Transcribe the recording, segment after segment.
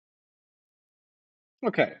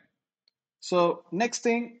Okay, so next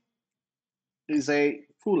thing is a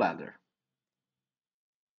full adder.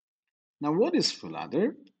 Now, what is full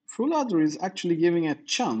adder? Full adder is actually giving a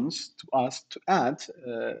chance to us to add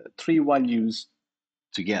three values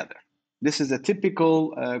together. This is a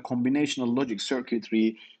typical combinational logic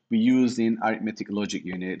circuitry we use in arithmetic logic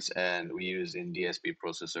units and we use in DSP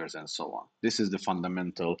processors and so on. This is the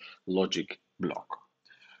fundamental logic block.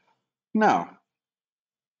 Now,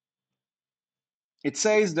 it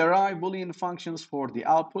says derive Boolean functions for the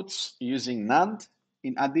outputs using NAND.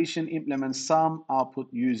 In addition, implement some output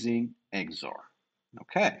using XOR.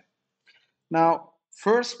 Okay. Now,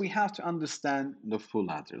 first we have to understand the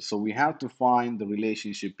full adder. So we have to find the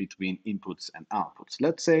relationship between inputs and outputs.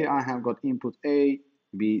 Let's say I have got input A,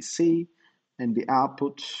 B, C, and the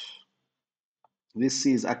output, this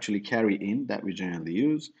C is actually carry in that we generally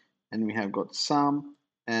use, and we have got sum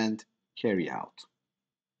and carry out.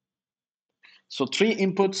 So 3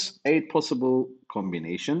 inputs, 8 possible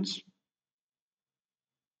combinations.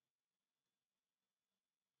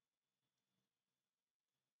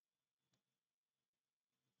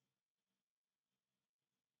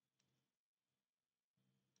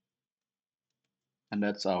 And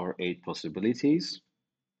that's our 8 possibilities.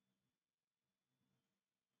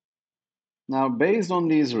 Now, based on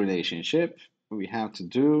these relationships, we have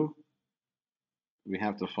to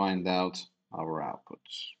find out our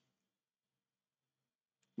outputs.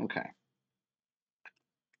 Okay,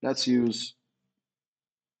 let's use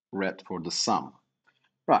red for the sum.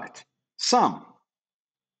 Right, sum.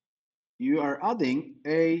 You are adding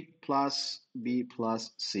A plus B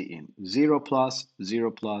plus C in. 0 plus 0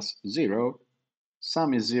 plus 0.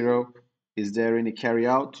 Sum is 0. Is there any carry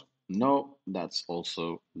out? No, that's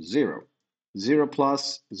also 0. 0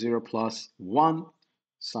 plus 0 plus 1.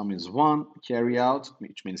 Sum is 1. Carry out,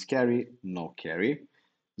 which means carry, no carry.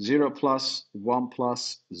 0 plus 1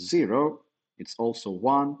 plus 0. It's also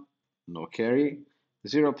 1, no carry.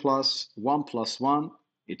 0 plus 1 plus 1,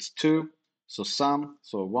 it's 2. So sum,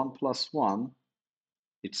 so 1 plus 1,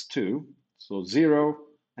 it's 2. So 0,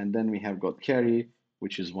 and then we have got carry,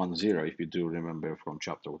 which is 1, 0, if you do remember from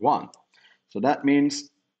chapter 1. So that means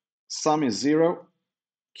sum is 0,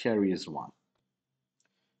 carry is 1.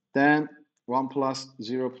 Then 1 plus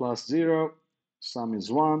 0 plus 0, sum is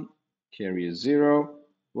 1, carry is 0.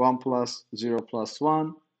 1 plus 0 plus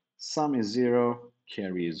 1, sum is 0,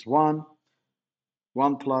 carry is 1.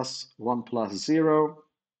 1 plus 1 plus 0,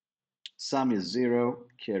 sum is 0,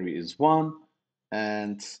 carry is 1.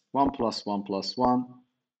 And 1 plus 1 plus 1,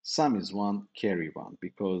 sum is 1, carry 1,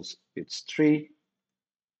 because it's 3.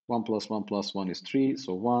 1 plus 1 plus 1 is 3,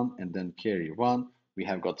 so 1, and then carry 1. We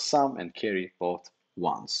have got sum and carry both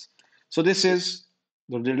ones. So this is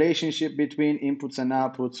the relationship between inputs and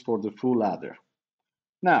outputs for the full adder.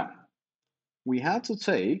 Now, we have to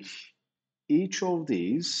take each of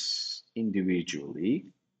these individually,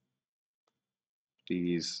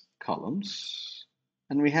 these columns,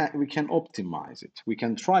 and we can optimize it. We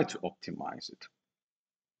can try to optimize it.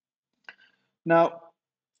 Now,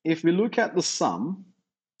 if we look at the sum,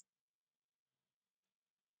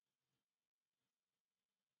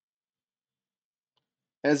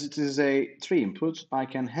 as it is a 3 input, I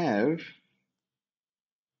can have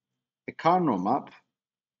a Carnot map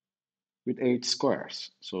with 8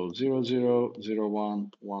 squares. So 0, 0, 0,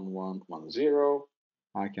 1, 1, 1, 1, 0.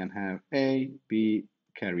 I can have A, B,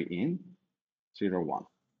 carry in, 0, 1.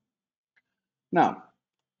 Now,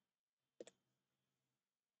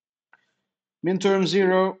 minterm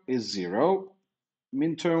 0 is 0.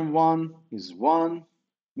 Minterm 1 is 1.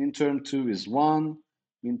 Minterm 2 is 1.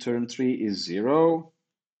 Minterm 3 is 0.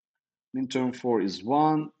 Minterm 4 is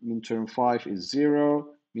 1. Minterm 5 is 0.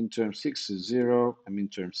 Minterm 6 is 0. And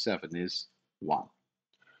minterm 7 is 1.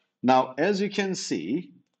 Now, as you can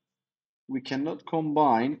see, we cannot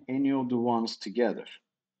combine any of the ones together.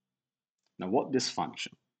 Now, what this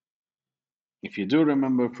function? If you do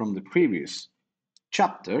remember from the previous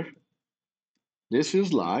chapter, this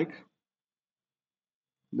is like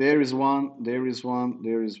there is 1, there is 1,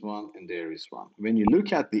 there is 1, and there is 1. When you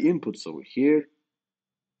look at the inputs over here,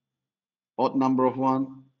 odd number of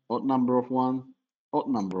 1, odd number of 1, odd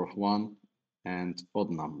number of 1, and odd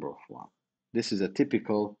number of 1. This is a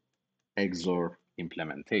typical XOR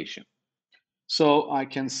implementation. So I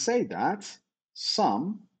can say that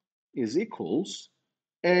sum is equals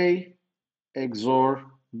A XOR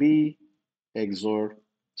B XOR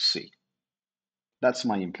C. That's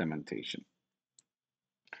my implementation.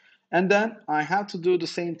 And then I have to do the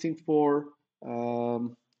same thing for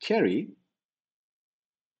carry,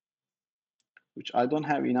 which I don't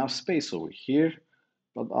have enough space over here.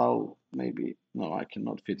 but I'll maybe, no, I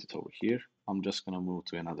cannot fit it over here. I'm just going to move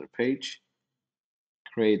to another page.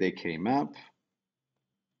 Create a K map.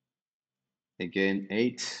 Again,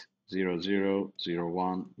 8, 0, 0, 0,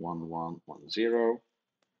 1, 1, 1, 1, 0,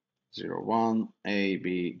 0, 1, A,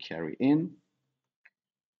 B, carry in.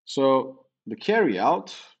 So the carry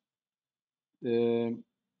out, min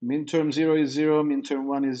term 0 is 0, min term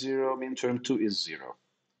 1 is 0, min term 2 is 0.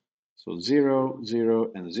 So 0,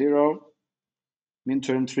 0, and 0. Min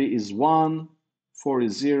term 3 is 1, 4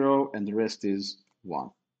 is 0, and the rest is 1.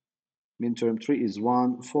 Min term 3 is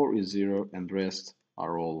 1, 4 is 0, and the rest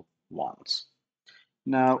are all 1s.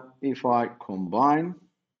 Now, if I combine,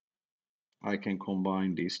 I can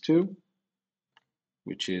combine these two,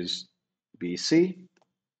 which is BC.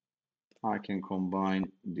 I can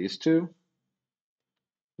combine these two,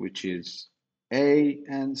 which is A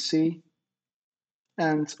and C.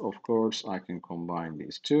 And of course, I can combine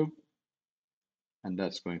these two, and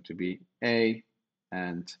that's going to be A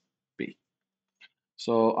and B.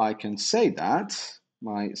 So I can say that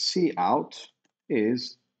my C out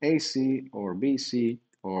is AC or BC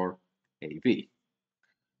or AB.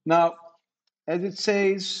 Now, as it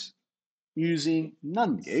says, using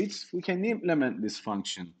NAND gates, we can implement this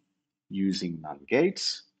function using NAND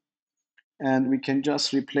gates. And we can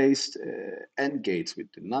just replace AND gates with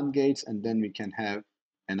the NAND gates, and then we can have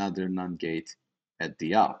another NAND gate at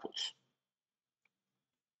the output.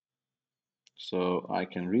 So I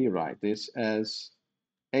can rewrite this as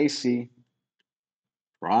AC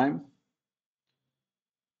prime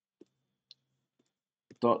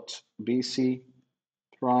dot BC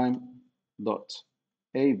prime dot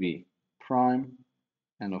AB prime,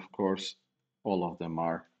 and of course, all of them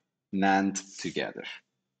are NAND together.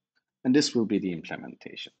 And this will be the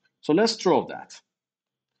implementation. So let's draw that.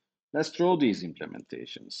 Let's draw these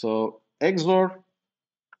implementations. So XOR,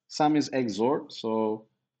 sum is XOR, so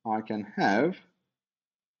I can have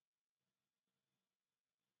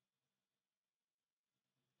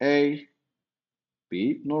A,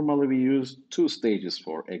 B. Normally we use 2 stages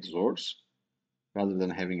for XORs rather than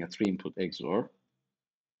having a 3-input XOR.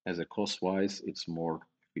 As a cost-wise, it's more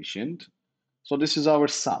efficient. So this is our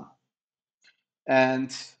sum.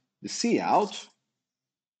 And the C out,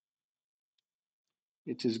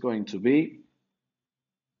 it is going to be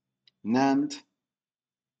NAND,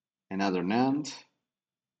 another NAND,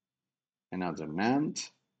 another NAND,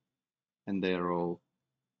 and they are all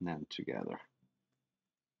NAND together,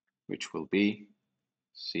 which will be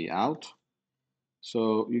C out.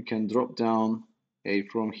 So you can drop down A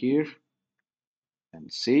from here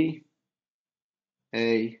and C,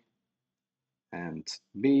 A and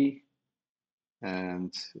B,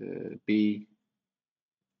 and B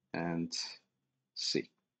and C.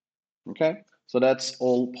 Okay, so that's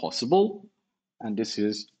all possible, and this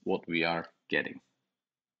is what we are getting.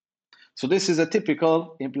 So this is a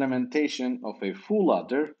typical implementation of a full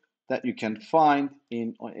adder that you can find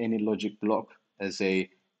in any logic block as a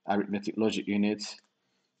arithmetic logic unit,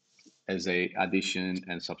 as a addition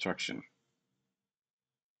and subtraction.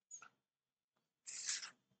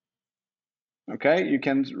 Okay, you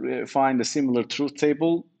can find a similar truth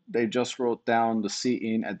table. They just wrote down the C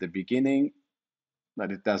in at the beginning, but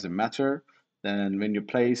it doesn't matter. Then when you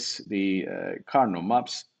place the Carnot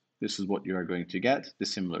maps, this is what you are going to get, the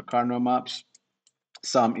similar Carnot maps.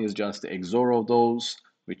 Sum is just the XOR of those,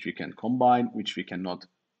 which we can combine, which we cannot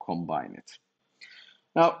combine it.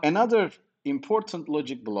 Now, another important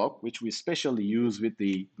logic block, which we especially use with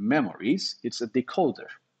the memories, it's a decoder.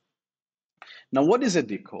 Now, what is a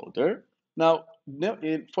decoder? Now,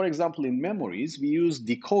 for example, in memories, we use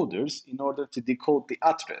decoders in order to decode the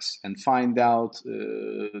address and find out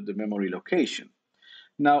the memory location.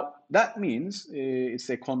 Now, that means it's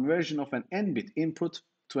a conversion of an n-bit input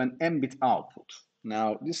to an m-bit output.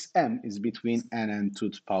 Now, this m is between n and 2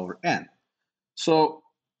 to the power n. So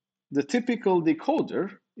the typical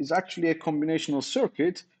decoder is actually a combinational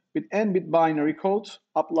circuit with n-bit binary code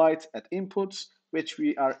applied at inputs, which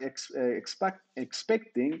we are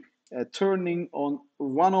expecting turning on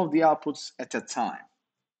one of the outputs at a time.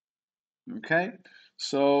 Okay,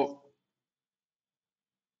 so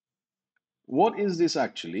what is this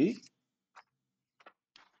actually?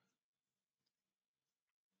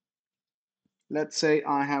 Let's say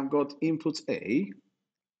I have got input A,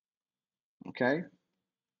 okay,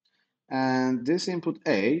 and this input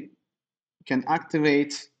A can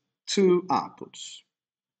activate 2 outputs,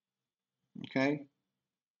 okay,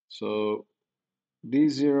 so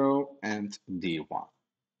D0 and D1.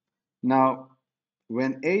 Now,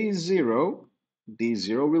 when A is 0,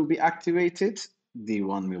 D0 will be activated,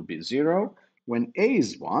 D1 will be 0. When A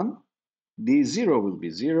is 1, D0 will be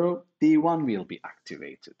 0, D1 will be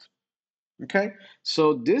activated. Okay,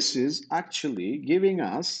 so this is actually giving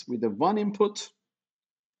us, with the one input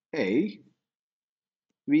A,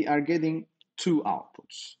 we are getting two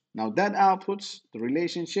outputs. Now that outputs, the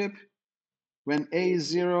relationship, when A is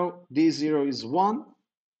 0, D0 is 1.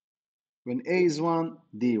 When A is 1,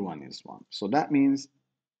 D1 is 1. So that means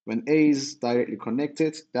when A is directly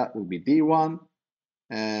connected, that will be D1,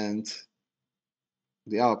 and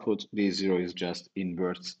the output D0 is just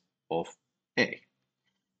inverse of A.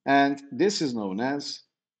 And this is known as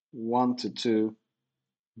 1 to 2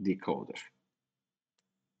 decoder,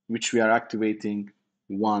 which we are activating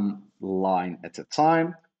one line at a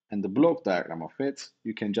time. And the block diagram of it,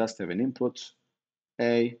 you can just have an input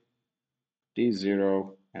A,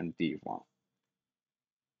 D0, and D1.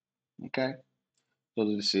 Okay,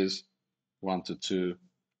 so this is 1 to 2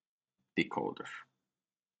 decoder.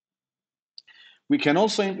 We can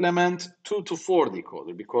also implement 2 to 4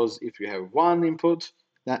 decoder, because if you have one input,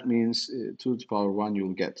 that means 2 to the power 1,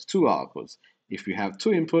 you'll get two outputs. If you have two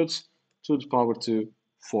inputs, 2 to the power 2,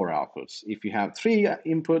 4 outputs. If you have three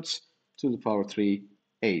inputs, 2 to the power 3,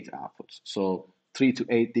 8 outputs. So 3 to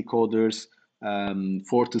 8 decoders,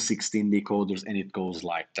 4 to 16 decoders, and it goes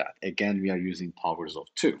like that. Again, we are using powers of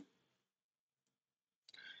 2.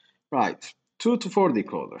 Right, 2 to 4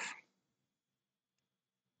 decoder.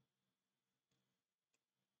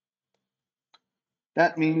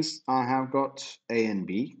 That means I have got A and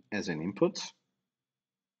B as an input.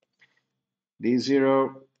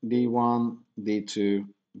 D0, D1, D2,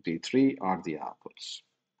 D3 are the outputs.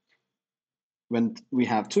 When we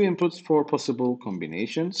have two inputs, 4 possible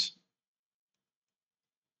combinations,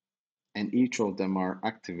 and each of them are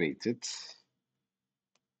activated.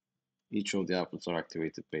 Each of the outputs are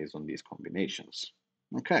activated based on these combinations.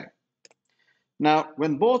 Okay. Now,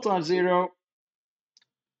 when both are 0,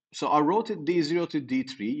 so I wrote it D0 to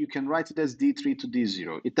D3. You can write it as D3 to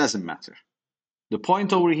D0. It doesn't matter. The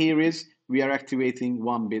point over here is we are activating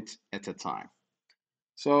one bit at a time.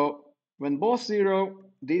 So when both 0,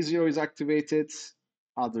 D0 is activated,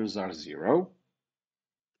 others are 0.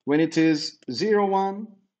 When it is 0, 1,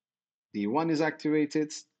 D1 is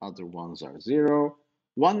activated, other ones are 0.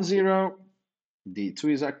 1, 0,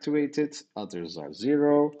 D2 is activated, others are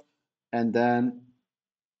 0. And then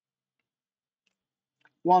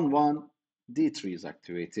 1, 1, D3 is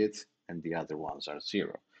activated, and the other ones are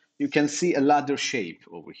 0. You can see a ladder shape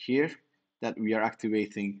over here that we are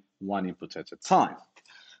activating one input at a time.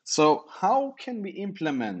 So how can we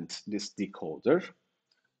implement this decoder?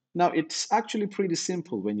 Now, it's actually pretty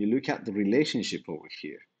simple when you look at the relationship over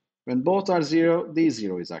here. When both are 0,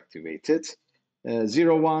 D0 is activated.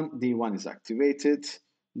 0, 1, D1 is activated.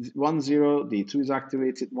 1, 0, D2 is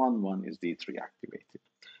activated. 1, 1 is D3 activated.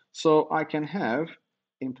 So I can have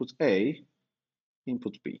input A,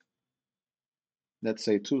 input B. Let's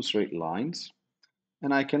say two straight lines.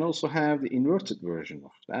 And I can also have the inverted version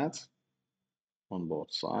of that on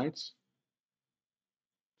both sides.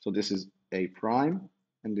 So this is A prime,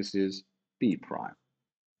 and this is B prime.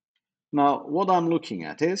 Now, what I'm looking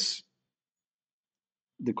at is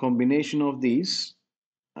the combination of these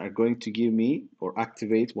are going to give me or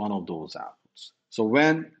activate one of those outputs. So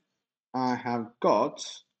when I have got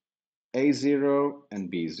A0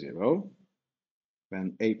 and B0,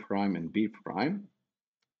 when A prime and B prime,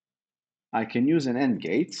 I can use an AND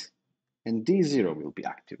gate, and D0 will be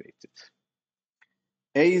activated.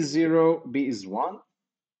 A0, B is 1.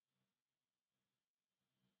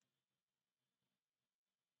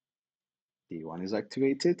 D1 is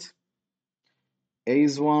activated. A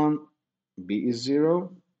is 1, B is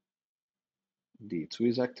 0. D2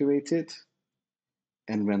 is activated.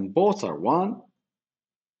 And when both are 1,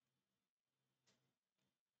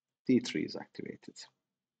 D3 is activated.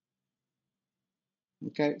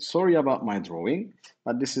 Okay, sorry about my drawing,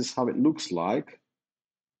 but this is how it looks like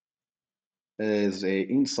as a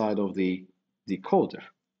inside of the decoder.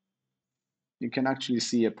 You can actually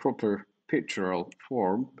see a proper pictorial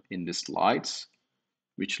form in the slides,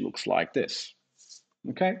 which looks like this.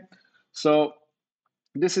 Okay, so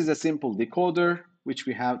this is a simple decoder, which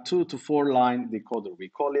we have 2 to 4 line decoder, we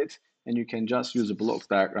call it, and you can just use a block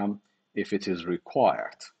diagram if it is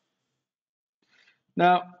required.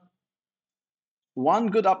 Now, one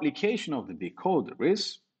good application of the decoder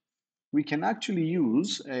is we can actually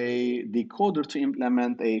use a decoder to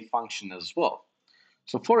implement a function as well.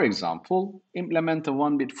 So for example, implement a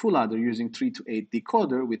 1-bit full adder using 3 to 8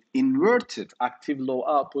 decoder with inverted active low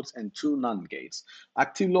outputs and 2 NAND gates.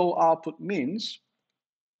 Active low output means,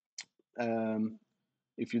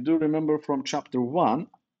 if you do remember from chapter 1,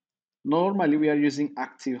 normally we are using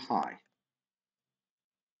active high.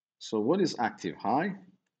 So what is active high?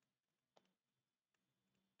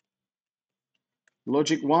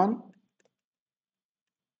 Logic 1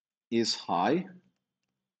 is high.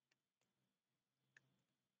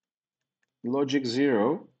 Logic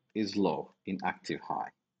 0 is low in active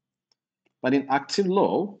high. But in active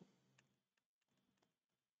low,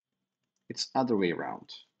 it's other way around.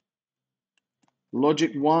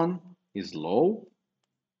 Logic 1 is low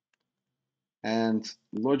and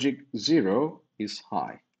logic 0 is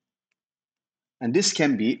high. And this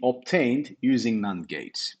can be obtained using NAND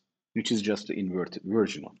gates, which is just the inverted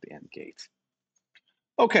version of the AND gate.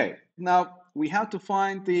 Okay, now we have to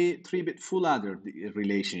find the 3-bit full adder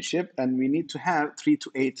relationship, and we need to have 3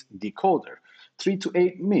 to 8 decoder. 3 to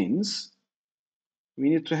 8 means we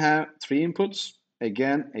need to have 3 inputs,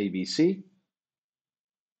 again ABC,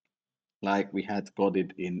 like we had got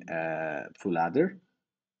it in full adder,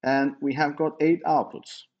 and we have got 8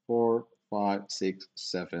 outputs, 4, 5, 6,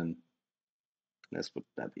 7. Let's put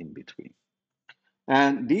that in between.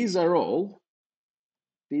 And these are all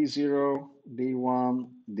D0, D1,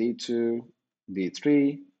 D2,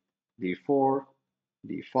 D3, D4,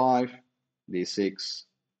 D5, D6,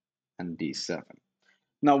 and D7.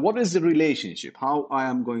 Now, what is the relationship? How I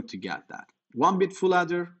am going to get that? 1-bit full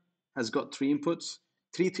adder has got 3 inputs.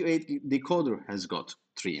 3 to 8 decoder has got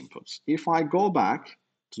 3 inputs. If I go back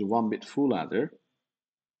to the 1-bit full adder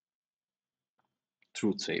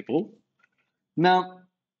truth table, now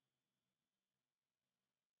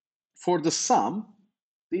for the sum,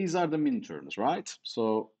 these are the minterms, right?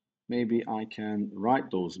 So maybe I can write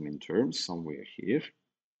those minterms somewhere here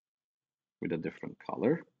with a different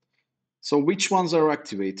color. So which ones are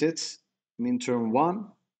activated? Minterm 1,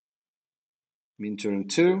 minterm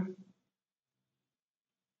 2,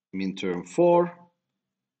 minterm 4,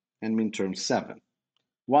 and minterm 7.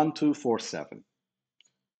 1, 2, 4, 7.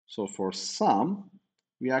 So for sum,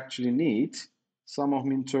 we actually need sum of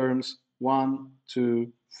minterms 1,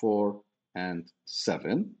 2, 4, and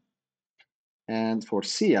 7. And for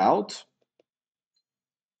cout,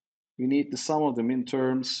 we need the sum of the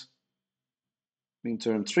minterms,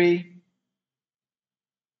 minterm 3,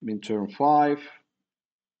 minterm 5,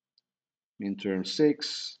 minterm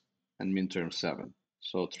 6, and minterm 7.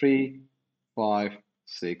 So 3, 5,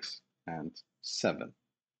 6, and 7.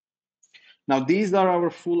 Now these are our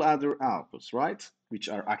full adder outputs, right? Which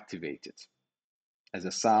are activated as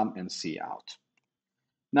a sum and cout.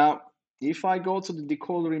 Now, if I go to the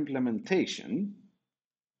decoder implementation,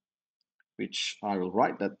 which I will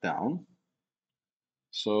write that down.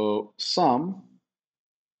 So sum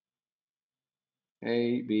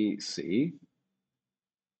A, B, C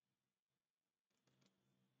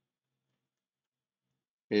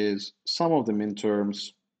is sum of the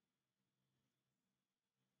minterms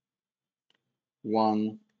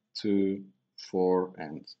 1, 2, 4,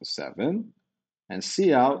 and 7. And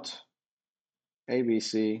cout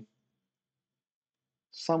ABC,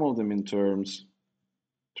 sum of the minterms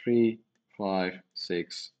 3, 5,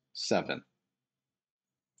 6, 7.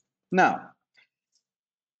 Now,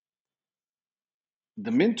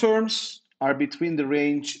 the minterms are between the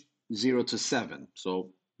range 0 to 7, so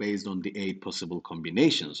based on the 8 possible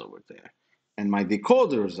combinations over there. And my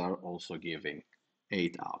decoders are also giving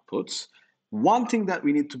 8 outputs. One thing that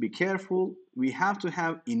we need to be careful, we have to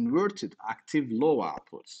have inverted active low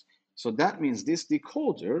outputs. So that means this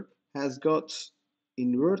decoder has got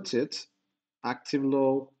inverted active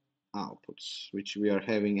low outputs, which we are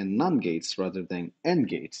having in NAND gates rather than AND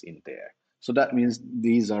gates in there. So that means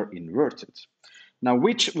these are inverted. Now,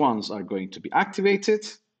 which ones are going to be activated?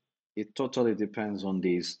 It totally depends on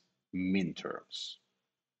these minterms.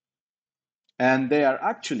 And they are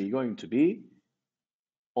actually going to be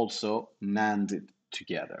also NANDed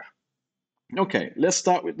together. Okay, let's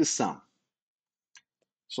start with the sum.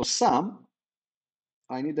 So sum,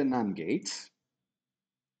 I need a NAND gate.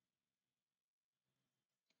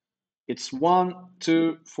 It's 1,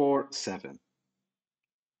 2, 4, 7.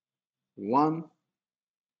 1,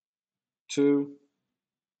 2,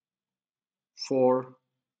 4,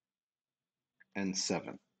 and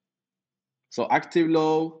 7. So active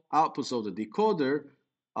low outputs of the decoder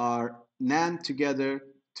are NAND together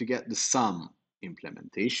to get the sum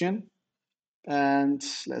implementation. And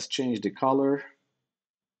let's change the color.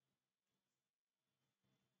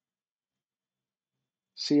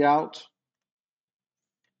 Cout,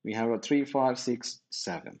 we have a 3, 5, 6,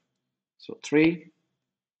 7. So 3,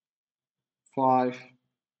 5,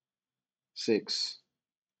 6,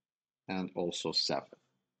 and also 7.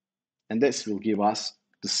 And this will give us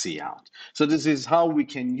the cout. So this is how we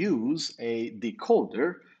can use a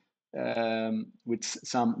decoder with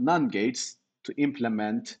some NAND gates to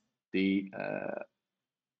implement the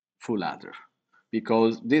full adder,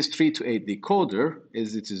 because this 3 to 8 decoder,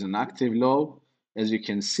 as it is an active low, as you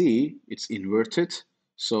can see, it's inverted.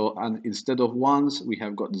 So instead of ones, we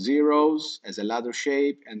have got zeros as a ladder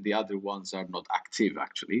shape, and the other ones are not active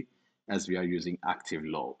actually, as we are using active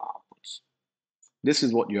low outputs. This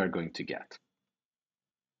is what you are going to get.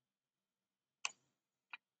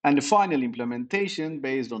 And the final implementation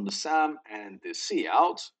based on the SAM and the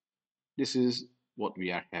Cout, this is what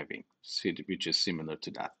we are having, which is similar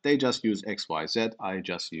to that. They just use X, Y, Z. I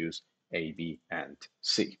just use A, B, and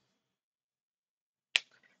C.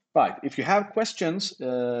 Right, if you have questions,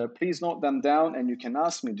 please note them down and you can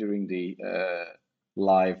ask me during the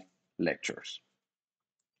live lectures.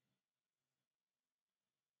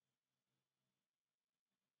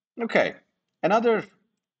 Okay, another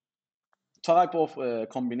type of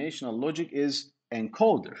combinational logic is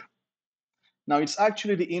encoder. Now, it's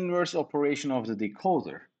actually the inverse operation of the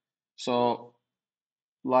decoder. So,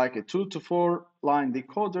 like a 2 to 4 line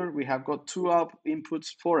decoder, we have got 2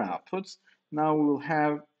 inputs, 4 outputs. Now we will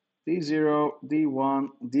have D0, D1,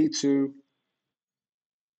 D2,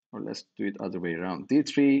 or let's do it other way around,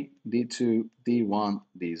 D3, D2, D1,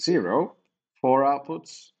 D0, 4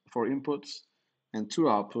 outputs, 4 inputs, and 2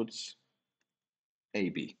 outputs,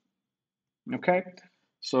 AB. Okay,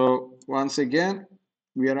 so once again,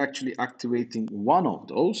 we are actually activating one of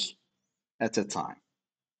those at a time.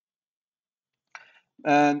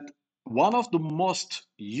 And one of the most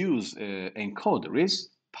used encoder is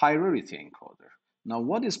priority encoder. Now,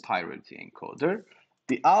 what is priority encoder?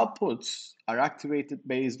 The outputs are activated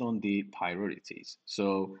based on the priorities.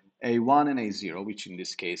 So A1 and A0, which in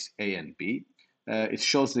this case A and B, it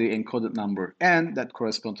shows the encoded number N that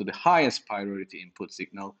correspond to the highest priority input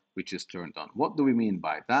signal, which is turned on. What do we mean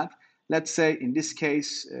by that? Let's say in this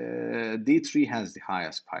case, D3 has the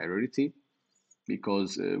highest priority,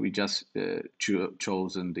 because we just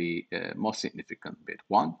chosen the most significant bit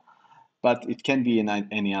 1, but it can be in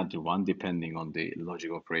any other one depending on the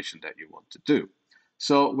logic operation that you want to do.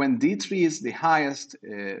 So when D3 is the highest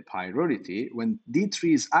priority, when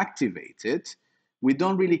D3 is activated, we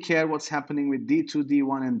don't really care what's happening with D2,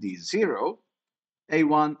 D1, and D0.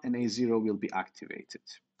 A1 and A0 will be activated.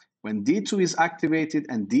 When D2 is activated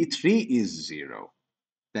and D3 is 0,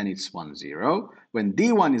 then it's 1, 0. When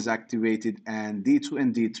D1 is activated and D2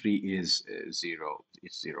 and D3 is 0,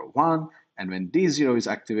 it's 0, 1. And when D0 is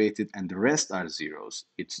activated and the rest are zeros,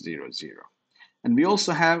 it's 0, 0. And we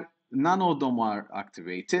also have none of them are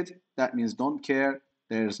activated. That means don't care,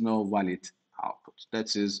 there's no valid output.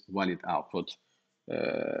 That is valid output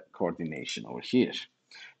coordination over here.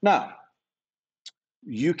 Now,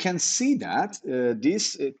 you can see that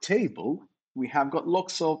this table, we have got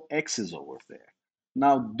lots of X's over there.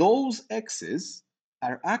 Now, those X's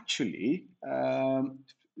are actually,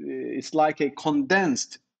 it's like a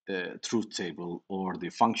condensed truth table or the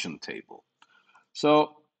function table.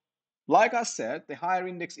 So, like I said, the higher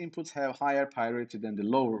index inputs have higher priority than the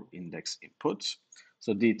lower index inputs.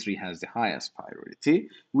 So D3 has the highest priority.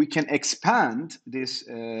 We can expand this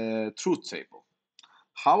truth table.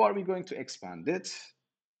 How are we going to expand it?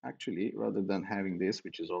 Actually, rather than having this,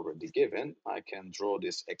 which is already given, I can draw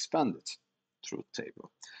this expanded truth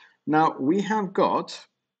table. Now, we have got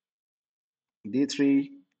D3,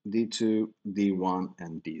 D2, D1,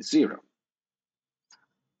 and D0.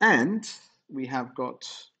 And we have got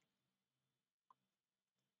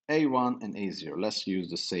A1 and A0. Let's use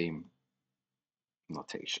the same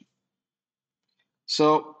notation.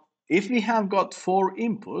 So if we have got 4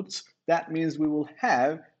 inputs, that means we will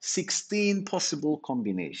have 16 possible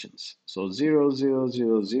combinations. So 0, 0,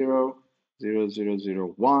 0, 0, 0, 0,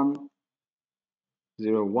 0, 1,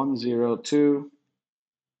 0, 1, 0, 2,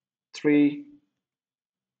 3,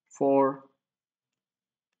 4,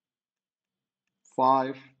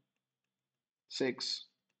 5, 6,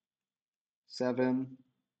 7,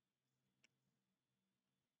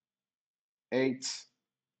 8,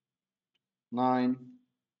 9,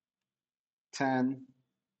 10,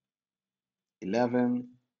 11,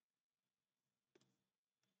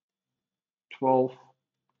 12,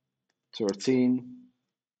 13,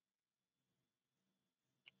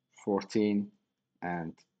 14,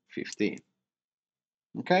 and 15.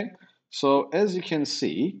 Okay, so as you can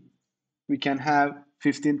see, we can have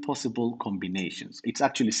 15 possible combinations. It's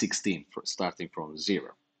actually 16 starting from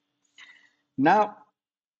 0. Now,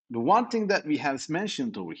 the one thing that we have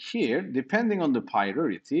mentioned over here, depending on the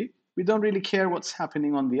priority, we don't really care what's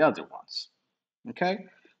happening on the other ones. Okay,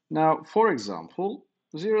 now, for example,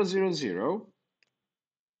 0, 0, 0,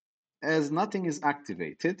 as nothing is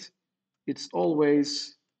activated, it's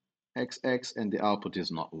always XX and the output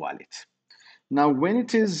is not valid. Now, when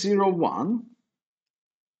it is 0, 1,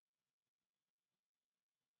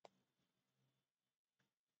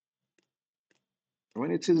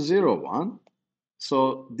 when it is 0, 1,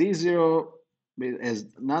 so D0, as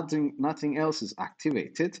nothing else is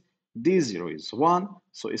activated, D0 is 1,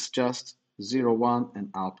 so it's just 0, 1, and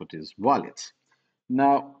output is valid.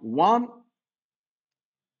 Now, 1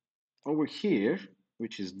 over here,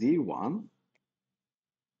 which is D1,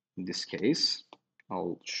 in this case,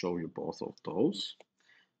 I'll show you both of those.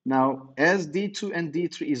 Now, as D2 and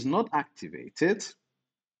D3 is not activated,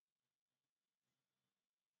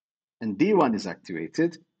 and D1 is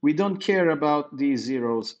activated, we don't care about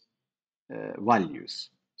D0's values.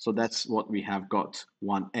 So that's what we have got,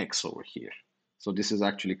 1x over here. So this is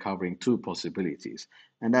actually covering two possibilities,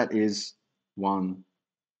 and that is 1,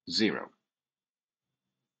 0.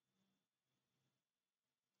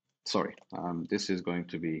 Sorry, this is going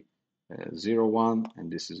to be 0, 1,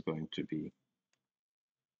 and this is going to be,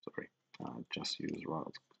 sorry, just use right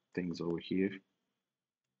things over here.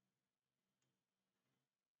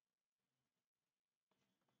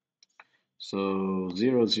 So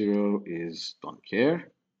 0, 0 is don't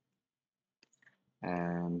care,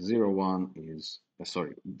 and 0, 1 is,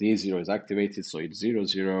 sorry, D0 is activated, so it's 0,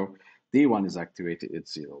 0. D1 is activated,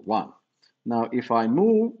 it's 0, 1. Now, if I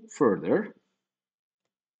move further,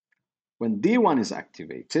 when D1 is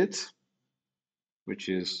activated, which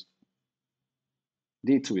is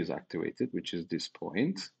D2 is activated, which is this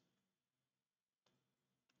point.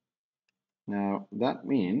 Now, that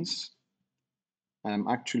means I'm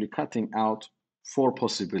actually cutting out 4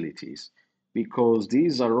 possibilities because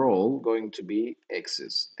these are all going to be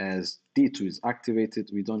x's. As D2 is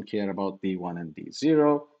activated, we don't care about D1 and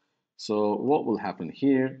D0. So what will happen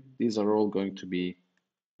here? These are all going to be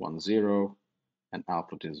 1, 0, and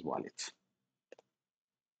output is valid.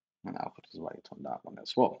 And output is valid on that one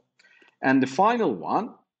as well. And the final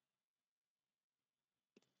one,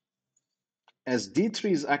 as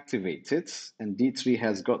D3 is activated and D3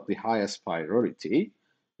 has got the highest priority,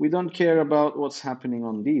 we don't care about what's happening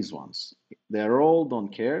on these ones. They're all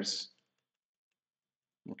don't cares,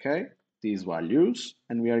 okay, these values,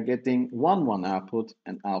 and we are getting 1, 1 output,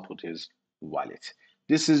 and output is valid.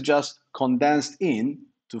 This is just condensed in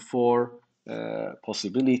to 4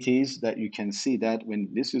 possibilities that you can see that when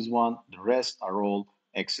this is 1, the rest are all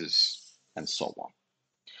x's and so on.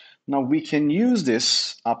 Now we can use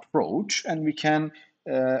this approach and we can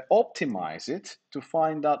optimize it to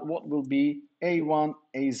find out what will be A1,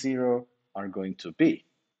 A0 are going to be.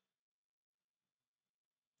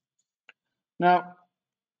 Now,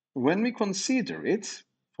 when we consider it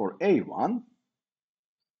for A1,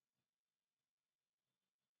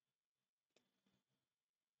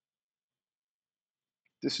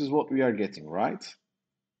 this is what we are getting, right?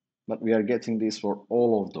 But we are getting this for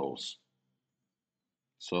all of those.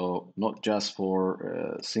 So not just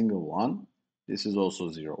for a single one. This is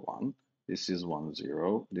also 0, 1. This is 1,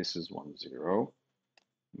 0. This is 1, 0.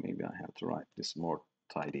 Maybe I have to write this more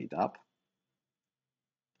tidied up.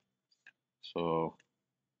 So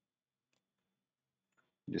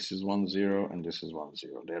this is 1, 0, and this is 1,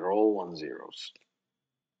 0. They're all 1 zeros.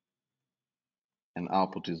 And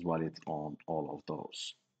output is valid on all of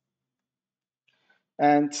those.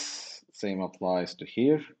 And same applies to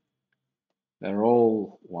here. They're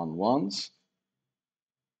all 1 1s.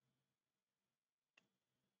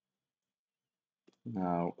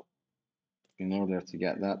 Now, in order to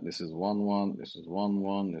get that, this is 1 1, this is 1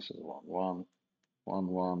 1, this is 1 1, 1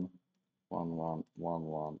 1, 1 1, 1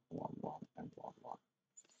 1, 1 1, and 1 1.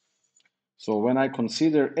 So when I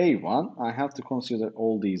consider A1, I have to consider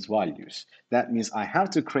all these values. That means I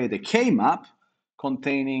have to create a K-map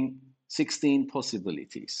containing 16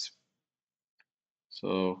 possibilities.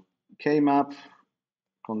 So K-map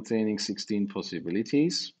containing 16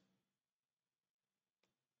 possibilities.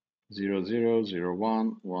 0, 0, 0,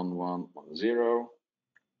 1, 1, 1, 1, 0,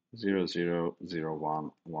 0, 0, 0,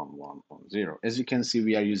 1, 1, 1, 1, 0. As you can see,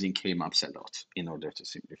 we are using K-maps a lot in order to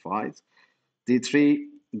simplify it. D3,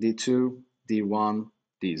 D2, D1,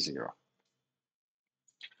 D0.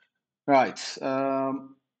 Right.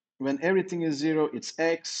 When everything is 0, it's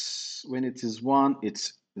X. When it is 1,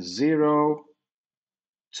 it's 0.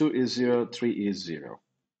 2 is 0. 3 is 0.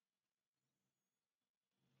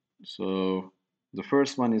 So the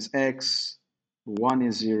first one is X. 1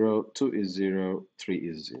 is 0. 2 is 0. 3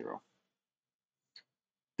 is 0.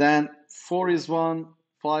 Then 4 is 1.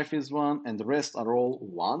 5 is 1. And the rest are all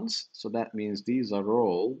 1s. So that means these are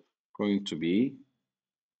all going to be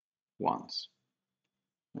 1s.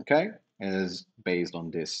 Okay? As based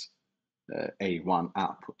on this A1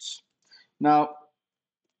 outputs. Now,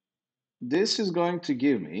 this is going to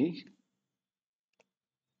give me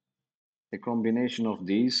a combination of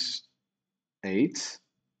these 8,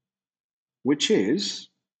 which is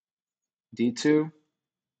D2,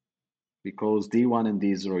 because D1 and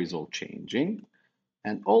D0 is all changing,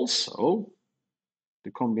 and also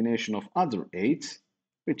the combination of other 8,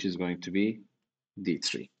 which is going to be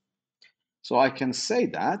D3. So I can say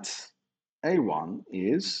that A1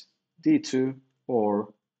 is D2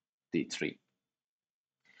 or D3.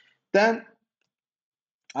 Then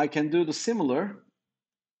I can do the similar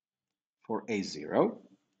for A0.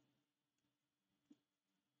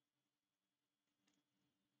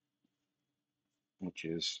 Which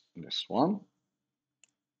is this one.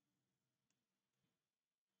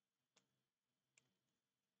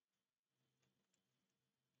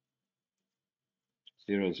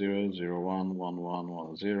 Zero zero zero one one one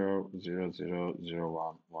one zero zero zero zero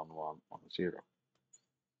one one one one zero.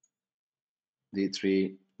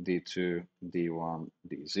 D3, D2, D1,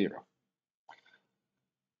 D0.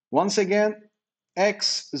 Once again,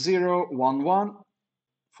 X0, 1, 1,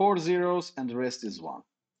 4 zeros, and the rest is 1.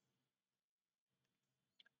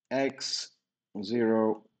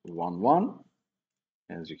 X0, 1, 1,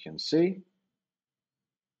 as you can see,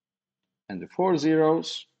 and the 4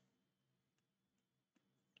 zeros,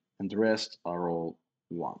 and the rest are all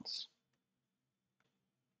 1s.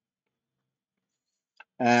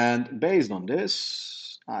 And based on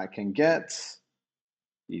this, I can get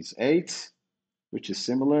these 8, which is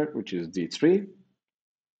similar, which is D3.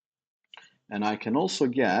 And I can also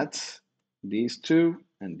get these 2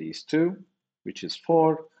 and these 2, which is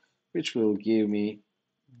 4, which will give me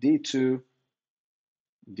D2,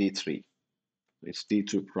 D3. It's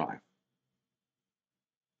D2 prime.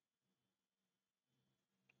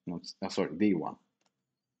 No, sorry, D1.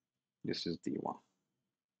 This is D1.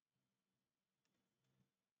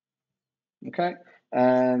 Okay,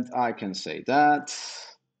 and I can say that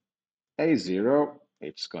A0,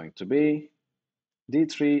 it's going to be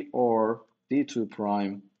D3 or D2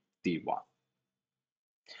 prime D1.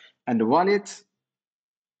 And the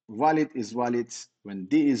valid is valid when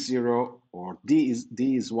D is 0 or D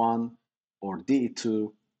is 1 or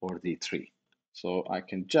D2 or D3. So I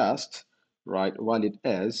can just write valid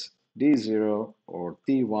as D0 or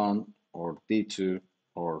D1 or D2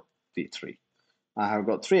 or D3. I have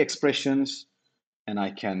got 3 expressions and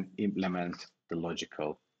I can implement the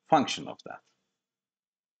logical function of that.